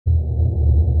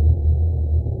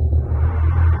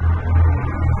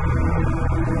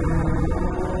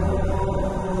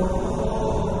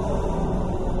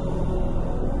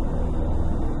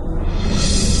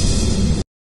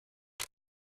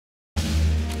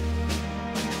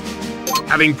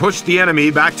Having pushed the enemy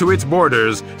back to its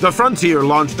borders, the Frontier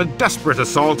launched a desperate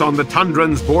assault on the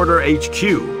Tundrans' border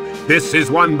HQ. This is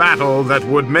one battle that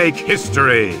would make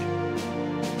history.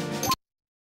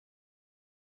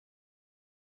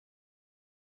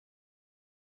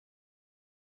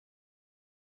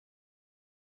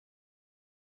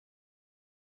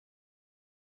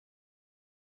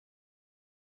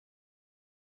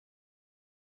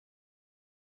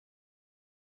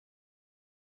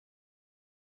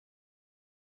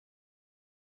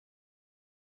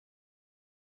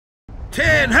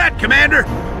 Hut, Commander!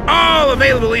 All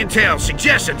available intel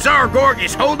suggests that Tsar Gorgi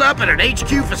is holed up at an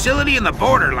HQ facility in the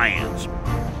borderlands.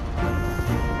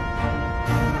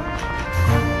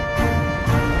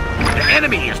 The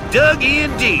enemy is dug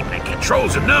in deep and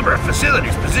controls a number of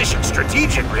facilities positioned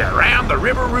strategically around the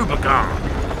River Rubicon.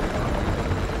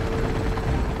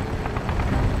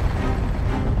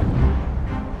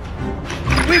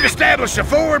 We've established a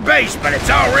forward base, but it's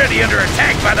already under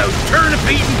attack by those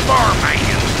turnip-eating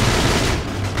farmhands.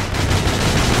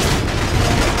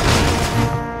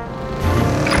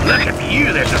 Lucky for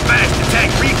you, there's a fast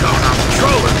attack recon on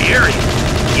patrol in the area.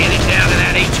 Get it down to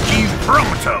that HQ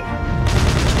pronto.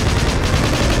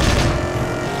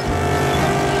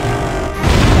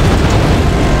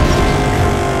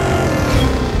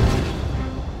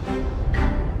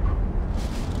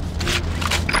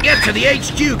 Get to the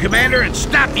HQ, Commander, and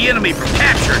stop the enemy from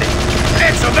capturing it.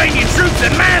 Pennsylvania troops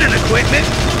and mining equipment?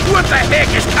 What the heck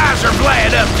is Kaiser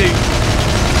Vlad up to?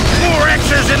 More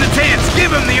extras in the tents.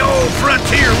 Give him the old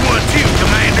Frontier 1-2,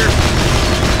 Commander.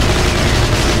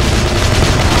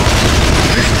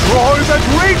 Destroy that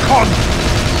recon!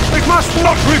 It must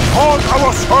not retard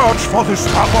our search for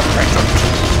this copper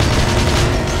patent.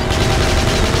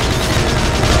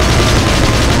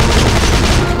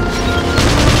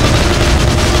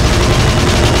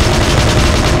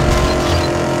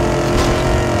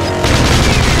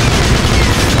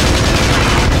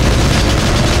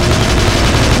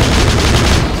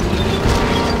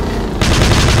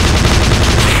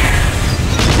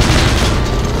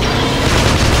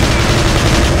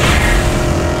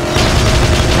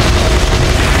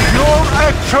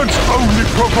 Only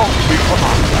provoke me,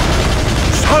 Commander.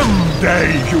 Someday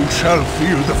you shall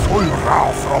feel the full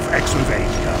wrath of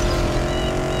Exylvania.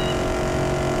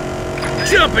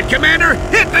 Jump it, Commander!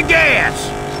 Hit the gas!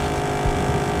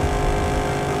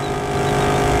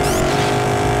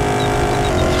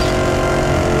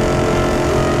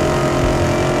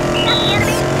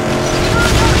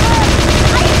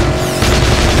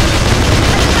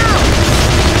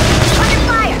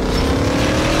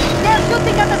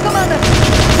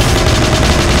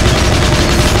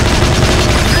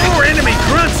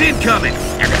 Incoming,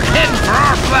 and they're heading for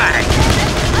our flag.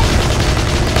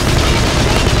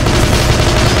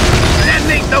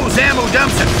 Detonate those ammo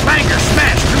dumps and flanker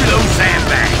smash through those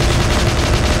sandbags.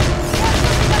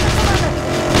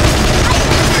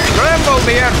 Scramble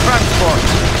the air transport.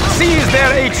 Seize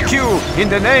their HQ in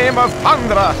the name of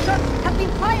Tundra.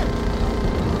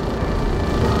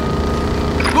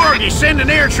 Gorgi, sending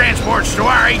air transports to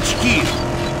our HQ.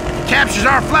 If it captures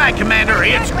our flag, Commander,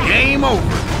 it's game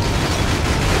over.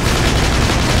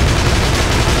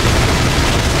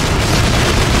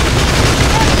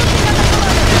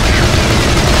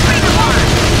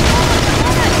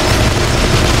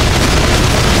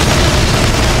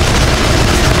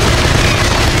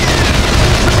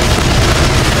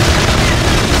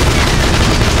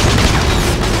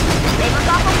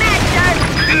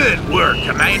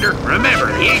 Commander, remember,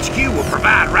 the HQ will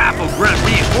provide rifle grunt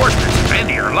reinforcements if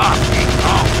any are lost in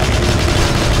combat.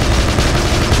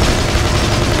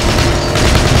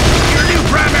 Your new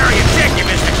primary objective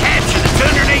is to capture the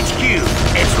Tundran HQ.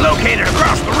 It's located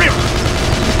across the river.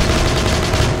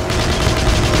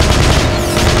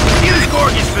 Use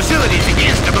Gorgi's facilities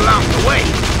against them along the way.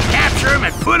 Capture them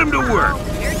and put them to work.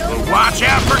 But watch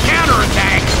out for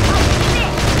counterattacks.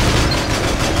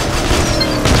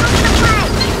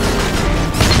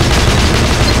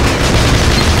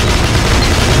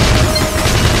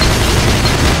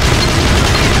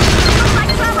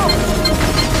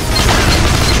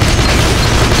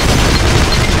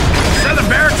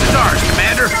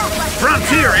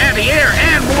 Frontier, anti-air,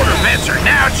 and mortar vents are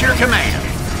now at your command.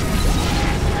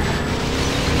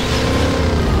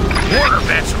 Mortar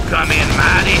vents will come in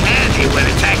mighty handy when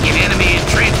attacking enemy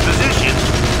entrenched positions.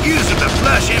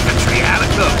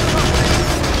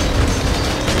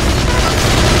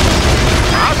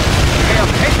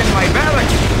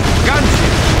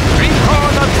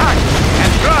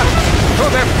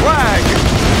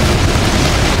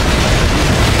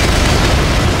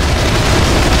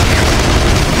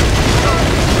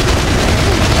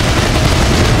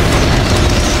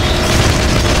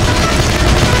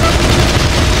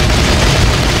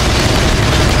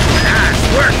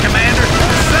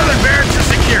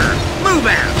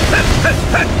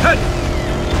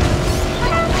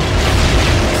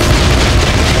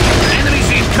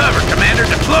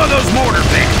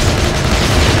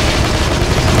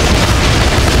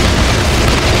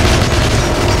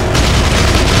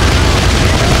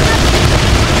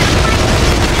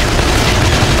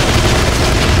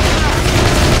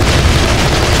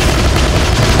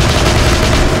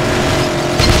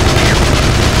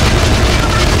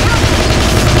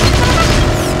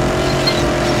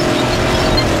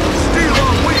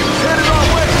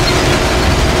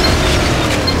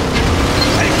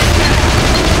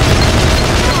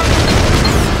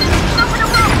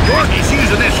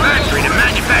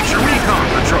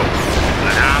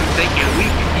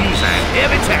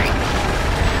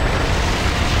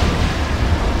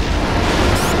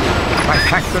 My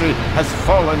factory has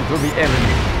fallen to the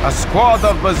enemy. A squad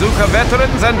of bazooka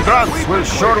veterans and grunts will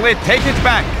surely take it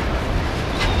back.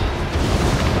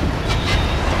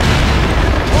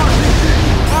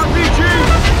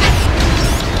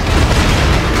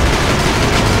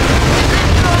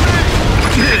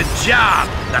 Good job!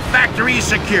 The factory is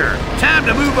secure. Time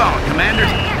to move on, Commander.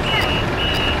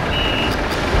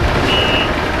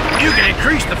 You can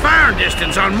increase the firing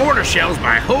distance on mortar shells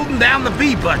by holding down the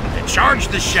B button to charge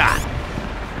the shot.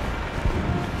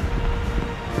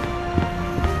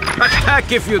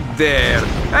 Attack if you dare.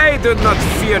 I do not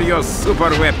fear your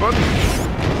super weapon.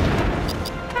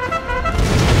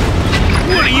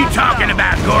 What are you talking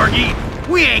about, Gorgi?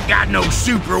 We ain't got no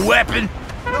super weapon.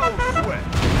 No sweat.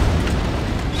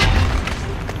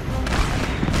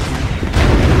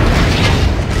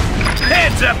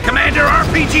 Heads up, Commander!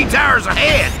 RPG towers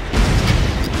ahead!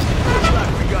 Looks like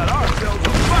we got ourselves a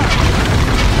fire.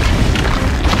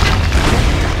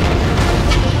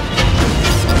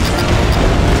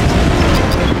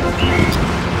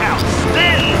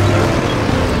 Outstanding!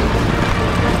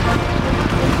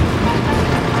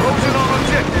 Closing on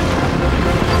objective.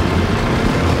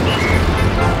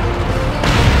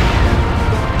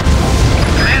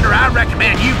 Commander, I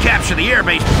recommend you capture the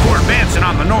airbase before advancing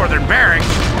on the northern barracks.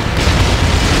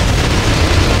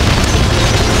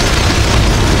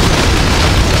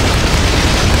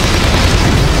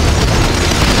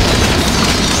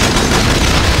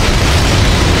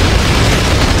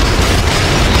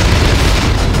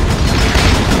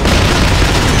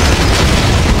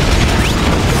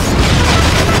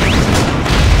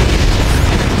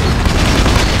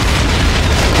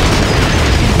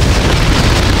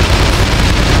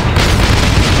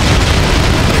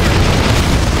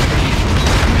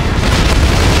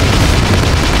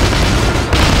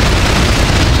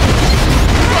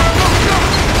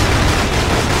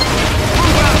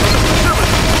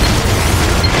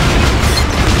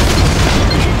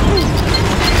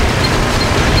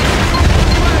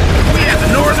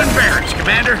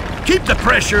 Keep the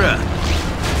pressure up.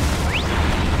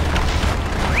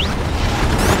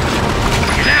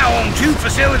 You're now on 2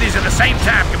 facilities at the same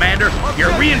time, Commander.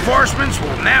 Your reinforcements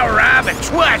will now arrive at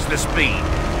twice the speed.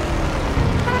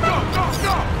 Go, go,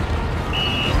 go!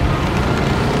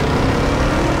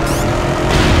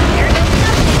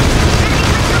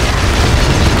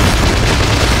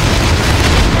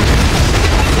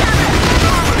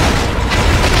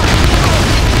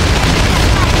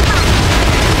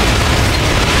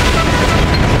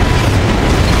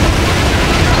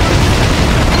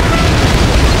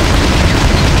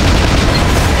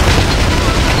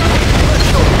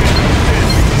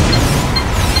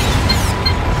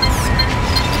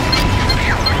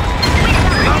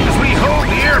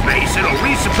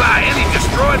 Resupply any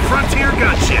destroyed frontier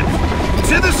gunships.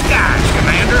 To the skies,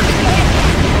 Commander.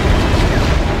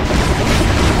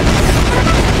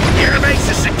 Air base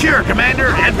is secure, Commander.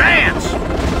 Advance!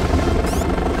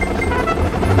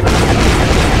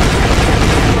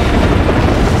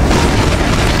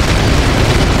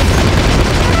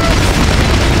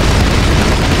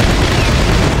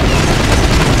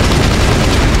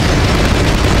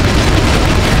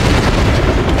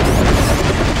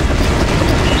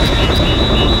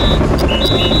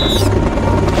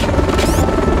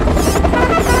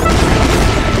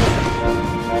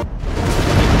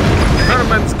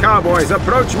 Cowboys,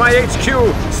 approach my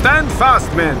HQ! Stand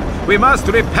fast, men! We must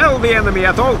repel the enemy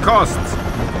at all costs!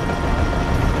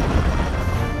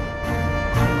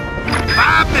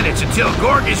 5 minutes until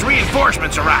Gorgi's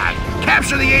reinforcements arrive.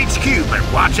 Capture the HQ, but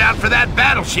watch out for that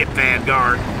battleship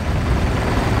vanguard.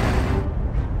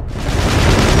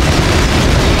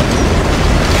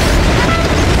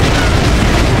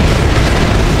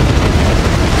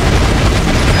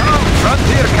 Come,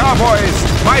 frontier cowboys!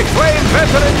 My flame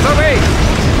veterans await!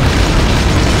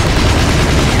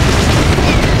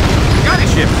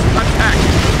 Gunship, attack!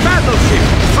 Battleship,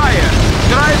 fire!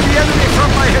 Drive the enemy from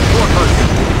my headquarters!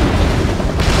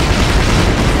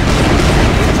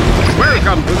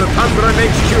 Welcome to the Tundran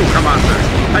HQ, Commander.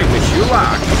 I wish you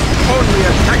luck. Only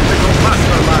a tactical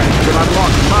mastermind will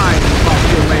unlock my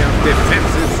multi-layered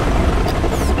defenses.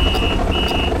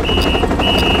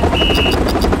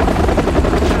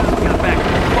 Got back to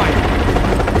the fight.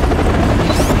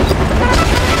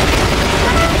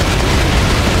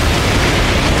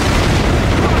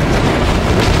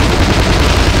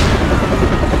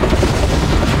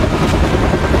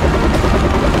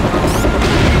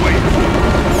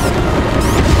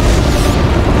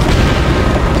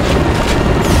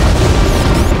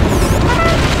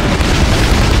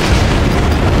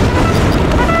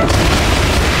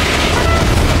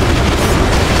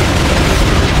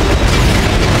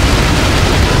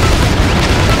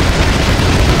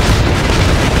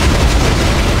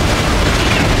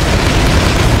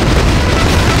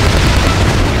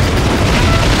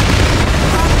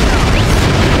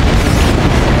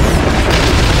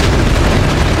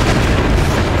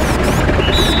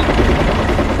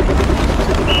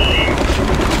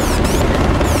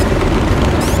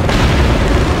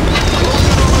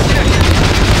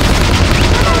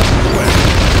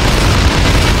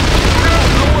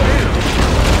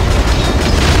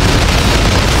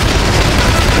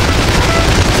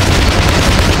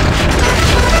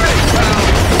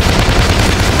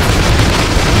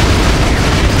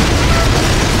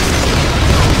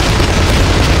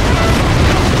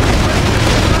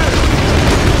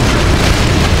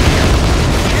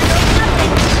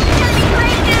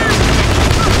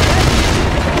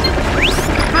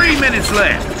 troops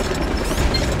left.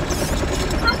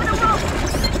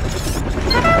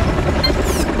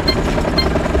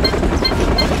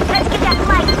 Let's get that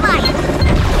flag flying.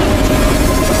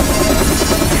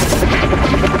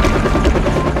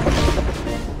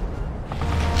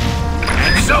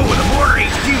 And so with the border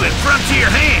HQ in frontier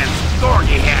hands,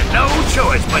 Gorgi had no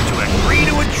choice but to agree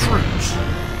to a truce.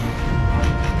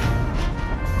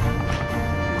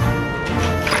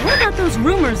 What about those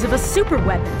rumors of a super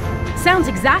weapon? Sounds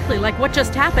exactly like what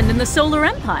just happened in the Solar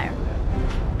Empire.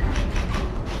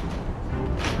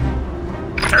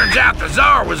 Turns out the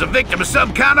Tsar was a victim of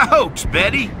some kind of hoax,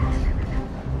 Betty.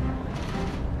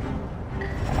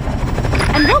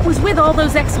 And what was with all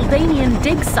those Exeldanian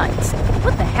dig sites?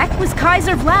 What the heck was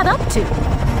Kaiser Vlad up to?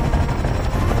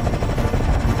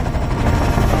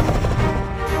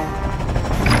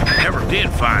 Never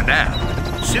did find out.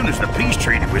 As soon as the peace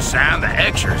treaty was signed, the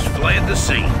Hexers fled the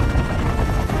scene.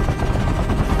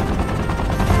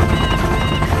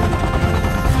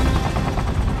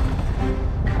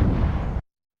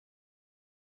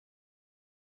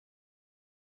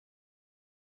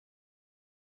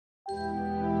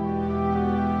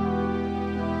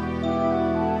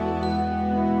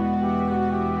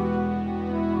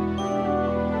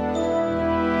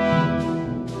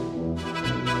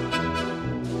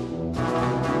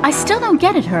 I still don't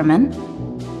get it, Herman.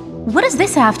 What does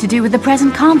this have to do with the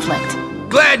present conflict?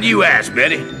 Glad you asked,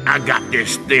 Betty. I got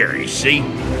this theory, see?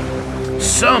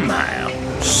 Somehow,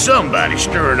 somebody's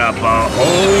stirring up a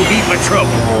whole heap of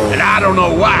trouble, and I don't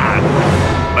know why,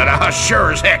 but I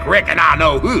sure as heck reckon I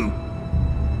know who.